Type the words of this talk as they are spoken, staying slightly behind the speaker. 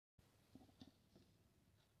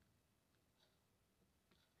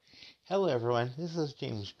Hello everyone, this is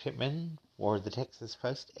James Pittman for the Texas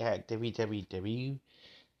Post at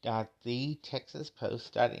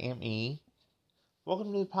www.thetexaspost.me.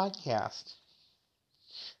 Welcome to the podcast.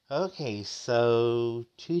 Okay, so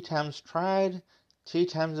 2 times tried, 2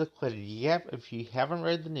 times acquitted. Yep, if you haven't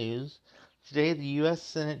read the news, today the U.S.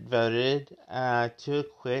 Senate voted to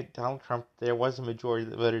acquit Donald Trump. There was a majority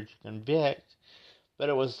that voted to convict, but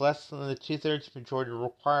it was less than the two-thirds majority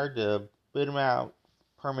required to boot him out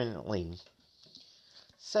permanently.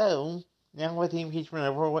 So, now with the impeachment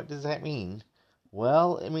over, what does that mean?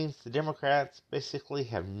 Well, it means the Democrats basically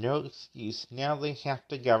have no excuse. Now they have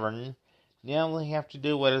to govern. Now they have to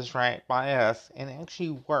do what is right by us and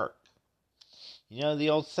actually work. You know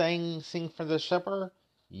the old saying, sing for the shepherd?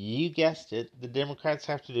 You guessed it, the Democrats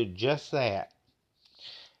have to do just that.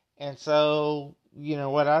 And so, you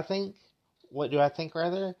know what I think? What do I think,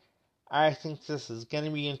 rather? I think this is going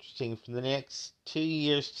to be interesting for the next 2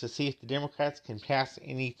 years to see if the Democrats can pass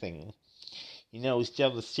anything. You know, we still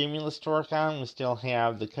have the stimulus to work on. We still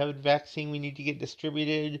have the COVID vaccine we need to get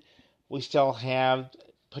distributed. We still have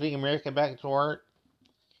putting America back to work.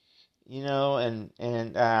 You know, and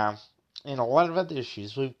a lot of other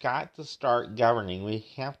issues. We've got to start governing. We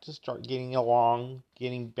have to start getting along,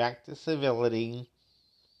 getting back to civility,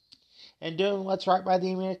 and doing what's right by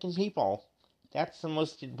the American people. That's the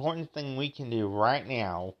most important thing we can do right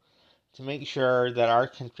now to make sure that our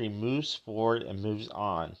country moves forward and moves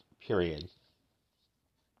on, period.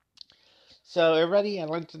 So, everybody, I'd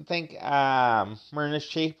like to thank Myrna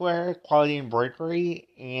Shapewear, Quality Embroidery,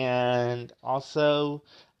 and also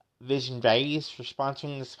Vision Values for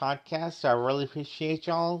sponsoring this podcast. I really appreciate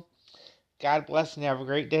y'all. God bless and have a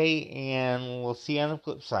great day, and we'll see you on the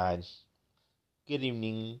flip side. Good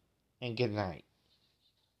evening and good night.